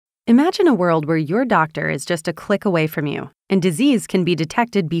Imagine a world where your doctor is just a click away from you, and disease can be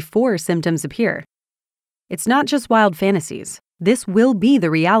detected before symptoms appear. It's not just wild fantasies. This will be the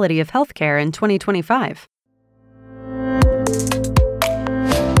reality of healthcare in 2025.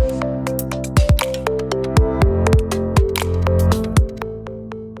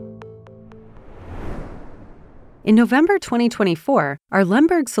 In November 2024, our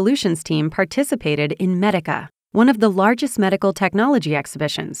Lemberg Solutions team participated in Medica, one of the largest medical technology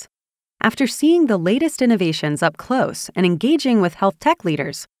exhibitions. After seeing the latest innovations up close and engaging with health tech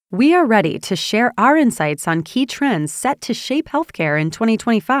leaders, we are ready to share our insights on key trends set to shape healthcare in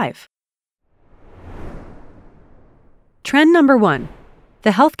 2025. Trend number 1. The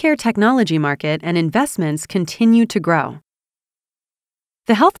healthcare technology market and investments continue to grow.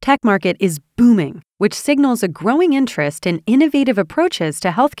 The health tech market is booming, which signals a growing interest in innovative approaches to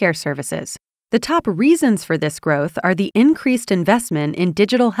healthcare services. The top reasons for this growth are the increased investment in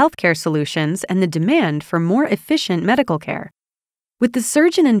digital healthcare solutions and the demand for more efficient medical care. With the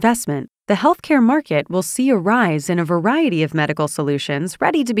surge in investment, the healthcare market will see a rise in a variety of medical solutions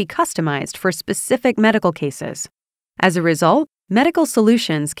ready to be customized for specific medical cases. As a result, medical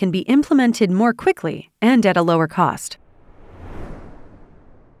solutions can be implemented more quickly and at a lower cost.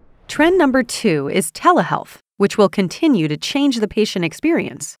 Trend number 2 is telehealth, which will continue to change the patient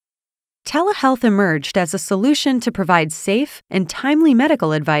experience. Telehealth emerged as a solution to provide safe and timely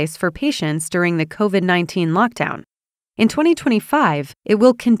medical advice for patients during the COVID-19 lockdown. In 2025, it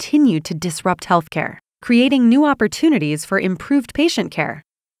will continue to disrupt healthcare, creating new opportunities for improved patient care.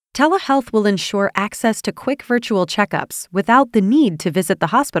 Telehealth will ensure access to quick virtual checkups without the need to visit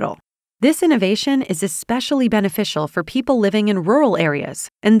the hospital. This innovation is especially beneficial for people living in rural areas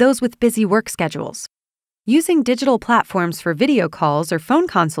and those with busy work schedules. Using digital platforms for video calls or phone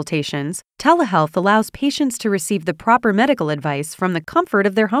consultations, telehealth allows patients to receive the proper medical advice from the comfort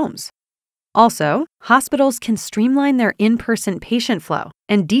of their homes. Also, hospitals can streamline their in-person patient flow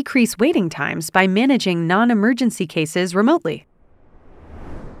and decrease waiting times by managing non-emergency cases remotely.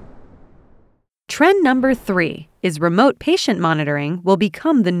 Trend number 3 is remote patient monitoring will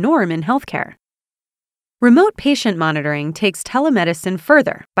become the norm in healthcare. Remote patient monitoring takes telemedicine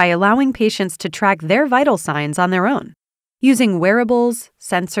further by allowing patients to track their vital signs on their own. Using wearables,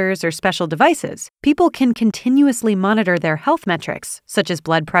 sensors, or special devices, people can continuously monitor their health metrics, such as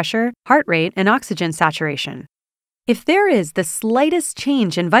blood pressure, heart rate, and oxygen saturation. If there is the slightest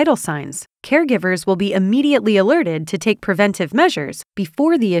change in vital signs, caregivers will be immediately alerted to take preventive measures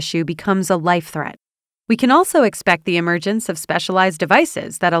before the issue becomes a life threat. We can also expect the emergence of specialized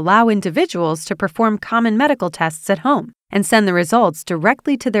devices that allow individuals to perform common medical tests at home and send the results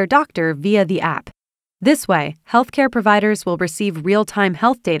directly to their doctor via the app. This way, healthcare providers will receive real-time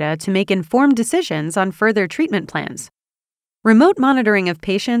health data to make informed decisions on further treatment plans. Remote monitoring of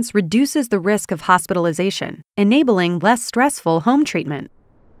patients reduces the risk of hospitalization, enabling less stressful home treatment.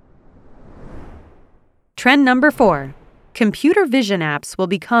 Trend number 4. Computer vision apps will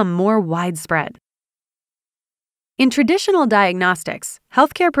become more widespread. In traditional diagnostics,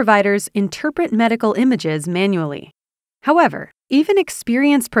 healthcare providers interpret medical images manually. However, even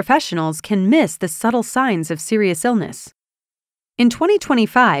experienced professionals can miss the subtle signs of serious illness. In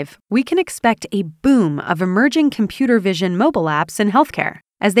 2025, we can expect a boom of emerging computer vision mobile apps in healthcare,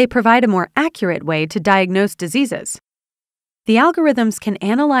 as they provide a more accurate way to diagnose diseases. The algorithms can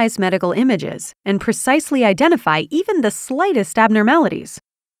analyze medical images and precisely identify even the slightest abnormalities.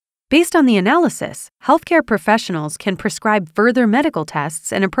 Based on the analysis, healthcare professionals can prescribe further medical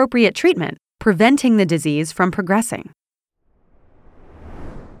tests and appropriate treatment, preventing the disease from progressing.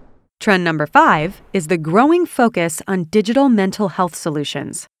 Trend number 5 is the growing focus on digital mental health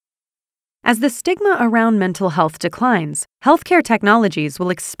solutions. As the stigma around mental health declines, healthcare technologies will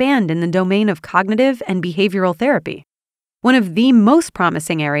expand in the domain of cognitive and behavioral therapy. One of the most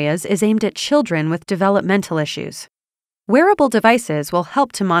promising areas is aimed at children with developmental issues. Wearable devices will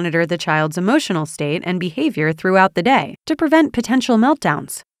help to monitor the child's emotional state and behavior throughout the day to prevent potential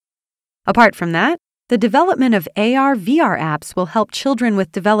meltdowns. Apart from that, the development of AR/VR apps will help children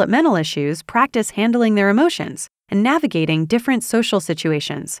with developmental issues practice handling their emotions and navigating different social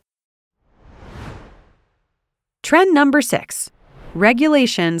situations. Trend number 6.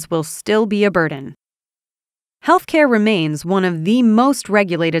 Regulations will still be a burden. Healthcare remains one of the most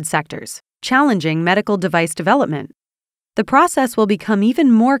regulated sectors, challenging medical device development. The process will become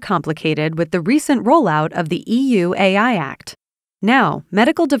even more complicated with the recent rollout of the EU AI Act. Now,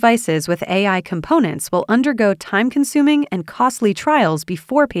 medical devices with AI components will undergo time-consuming and costly trials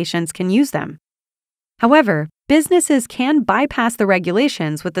before patients can use them. However, businesses can bypass the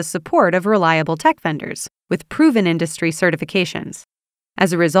regulations with the support of reliable tech vendors with proven industry certifications.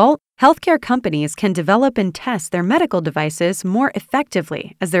 As a result, healthcare companies can develop and test their medical devices more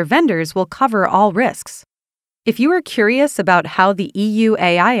effectively as their vendors will cover all risks. If you are curious about how the EU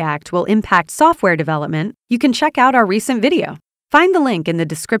AI Act will impact software development, you can check out our recent video. Find the link in the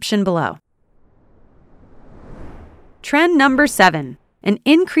description below. Trend number 7, an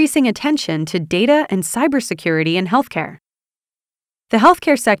increasing attention to data and cybersecurity in healthcare. The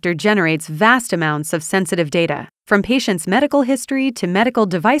healthcare sector generates vast amounts of sensitive data, from patients' medical history to medical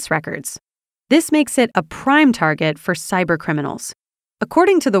device records. This makes it a prime target for cybercriminals.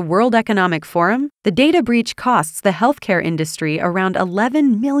 According to the World Economic Forum, the data breach costs the healthcare industry around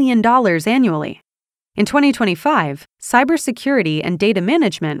 $11 million annually. In 2025, cybersecurity and data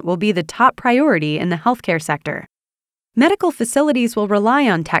management will be the top priority in the healthcare sector. Medical facilities will rely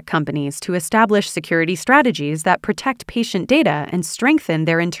on tech companies to establish security strategies that protect patient data and strengthen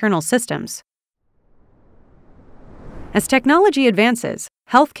their internal systems. As technology advances,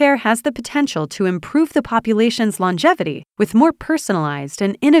 healthcare has the potential to improve the population's longevity with more personalized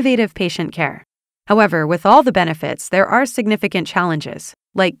and innovative patient care. However, with all the benefits, there are significant challenges,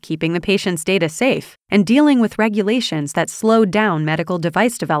 like keeping the patient's data safe and dealing with regulations that slow down medical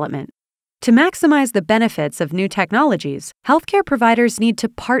device development. To maximize the benefits of new technologies, healthcare providers need to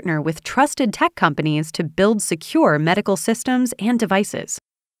partner with trusted tech companies to build secure medical systems and devices.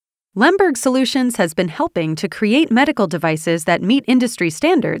 Lemberg Solutions has been helping to create medical devices that meet industry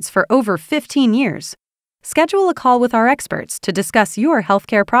standards for over 15 years. Schedule a call with our experts to discuss your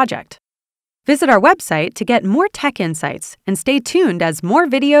healthcare project. Visit our website to get more tech insights and stay tuned as more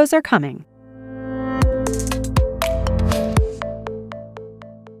videos are coming.